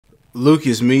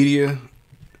Lucas Media.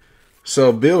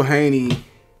 So Bill Haney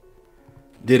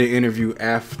did an interview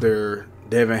after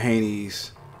Devin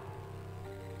Haney's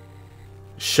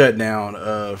shutdown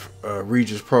of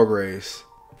Regis Prograis.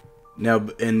 Now,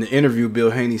 in the interview,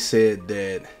 Bill Haney said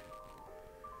that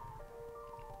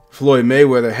Floyd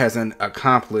Mayweather hasn't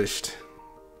accomplished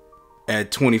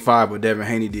at 25 what Devin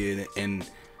Haney did, and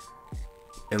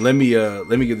let me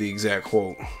give the exact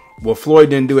quote. What Floyd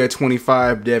didn't do at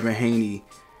 25, Devin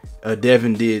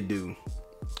did do.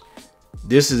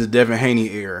 This is a Devin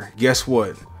Haney era. Guess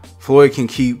what? Floyd can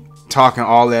keep talking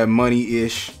all that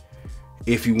money-ish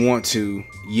if you want to.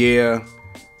 Yeah,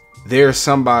 there's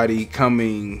somebody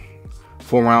coming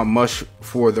for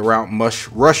the Mount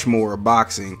Rushmore of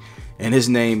boxing, and his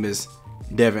name is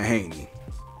Devin Haney.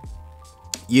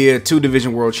 Yeah,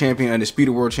 2-division world champion,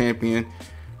 undisputed world champion,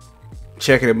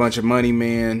 checking a bunch of money,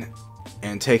 man,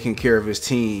 and taking care of his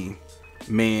team,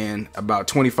 man, about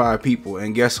 25 people.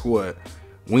 And guess what?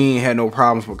 We ain't had no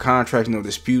problems with contracts, no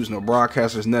disputes, no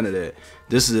broadcasters, none of that.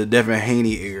 This is a Devin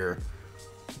Haney era.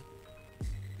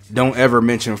 Don't ever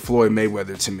mention Floyd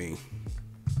Mayweather to me.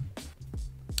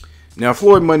 Now,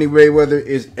 Floyd Money Mayweather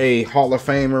is a Hall of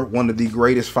Famer, one of the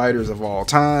greatest fighters of all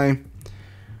time.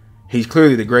 He's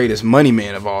clearly the greatest money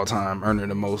man of all time, earning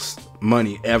the most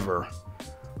money ever.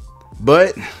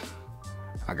 But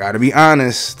I gotta be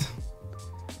honest,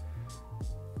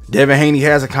 Devin Haney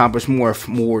has accomplished more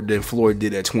than Floyd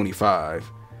did at 25.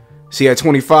 See, at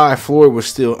 25, Floyd was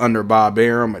still under Bob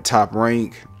Arum at Top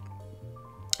Rank.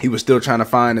 He was still trying to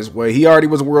find his way. He already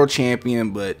was a world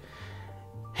champion, but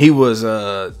he was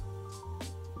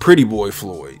Pretty Boy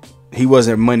Floyd. He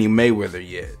wasn't Money Mayweather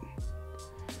yet.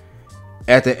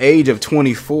 At the age of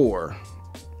 24,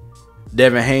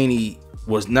 Devin Haney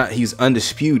was not. He's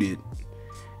undisputed,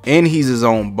 and he's his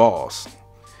own boss.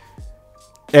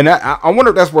 And I wonder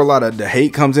if that's where a lot of the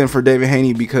hate comes in for Devin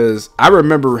Haney, because I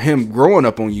remember him growing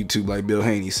up on YouTube, like Bill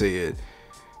Haney said.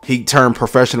 He turned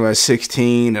professional at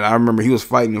 16, and I remember he was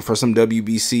fighting for some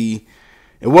WBC.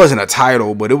 It wasn't a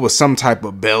title, but it was some type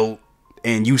of belt,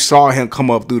 and you saw him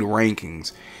come up through the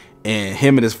rankings. And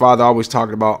him and his father always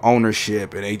talked about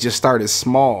ownership, and they just started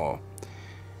small.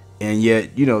 And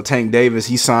yet, you know, Tank Davis,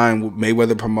 he signed with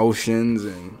Mayweather Promotions,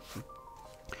 and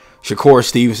Shakur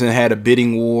Stevenson had a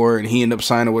bidding war, and he ended up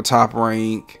signing with Top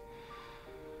Rank.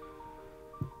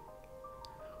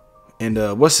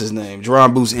 And what's his name?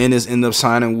 Jerron Boots Ennis ended up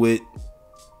signing with,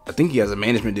 I think he has a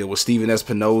management deal with Steven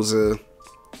Espinoza.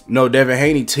 No, Devin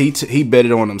Haney, he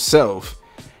betted on himself.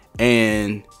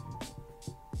 And,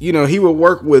 you know, he would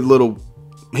work with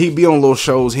he'd be on little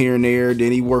shows here and there.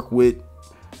 Then he worked with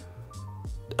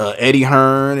Eddie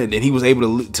Hearn, and then he was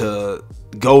able to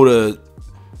go to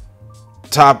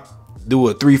do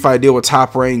a 3-fight deal with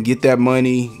Top Rank, get that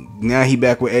money. Now he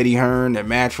back with Eddie Hearn at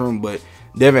Matchroom, but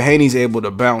Devin Haney's able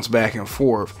to bounce back and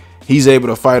forth. He's able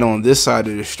to fight on this side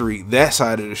of the street, that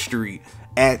side of the street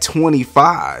at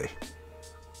 25.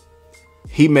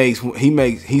 He's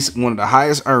one of the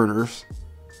highest earners,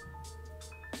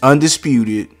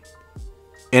 undisputed,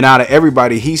 and out of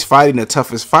everybody, he's fighting the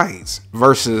toughest fights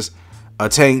versus a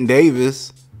Tank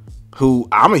Davis, who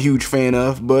I'm a huge fan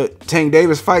of, but Tank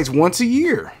Davis fights once a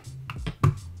year.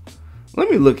 Let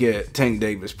me look at Tank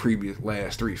Davis'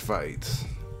 last 3 fights.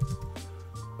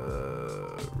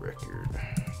 Record.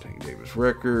 Tank Davis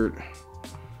record.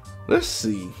 Let's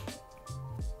see.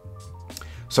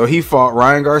 So he fought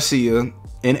Ryan Garcia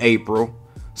in April.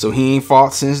 So he ain't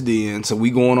fought since then. So we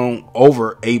going on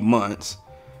over 8 months.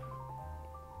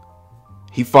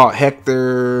 He fought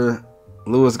Hector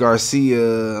Luis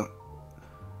Garcia.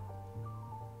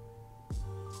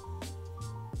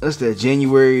 That's that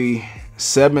January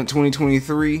 7th,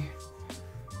 2023.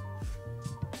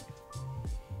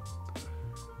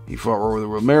 He fought Roy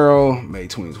Romero May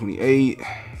 2028.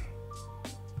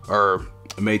 Or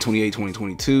May 28,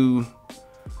 2022.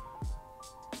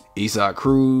 Isaac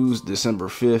Cruz December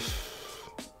 5th,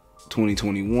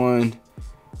 2021.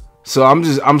 So I'm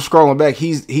scrolling back.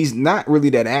 He's not really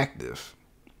that active.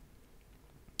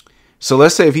 So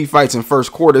let's say if he fights in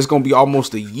first quarter, it's gonna be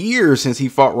almost a year since he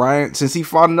fought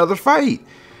another fight.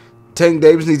 Tank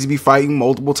Davis needs to be fighting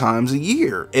multiple times a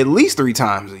year, at least 3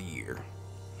 times a year.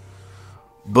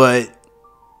 But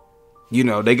you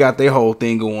know, they got their whole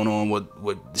thing going on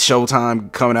with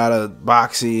Showtime coming out of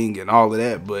boxing and all of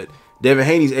that. But Devin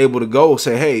Haney's able to go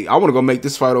say, hey, I want to go make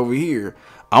this fight over here.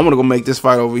 I want to go make this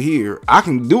fight over here. I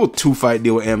can do a 2-fight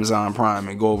deal with Amazon Prime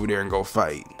and go over there and go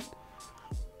fight.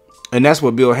 And that's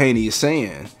what Bill Haney is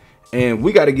saying. And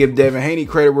we got to give Devin Haney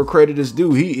credit where credit is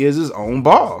due. He is his own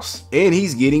boss, and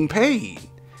he's getting paid.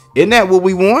 Isn't that what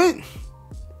we want?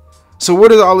 So where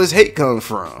does all this hate come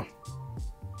from?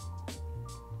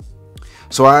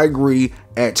 So I agree.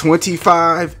 At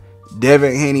 25,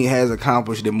 Devin Haney has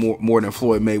accomplished it more than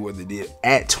Floyd Mayweather did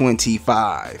at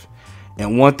 25.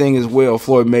 And one thing as well,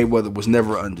 Floyd Mayweather was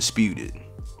never undisputed.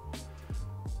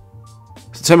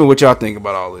 So tell me what y'all think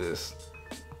about all of this.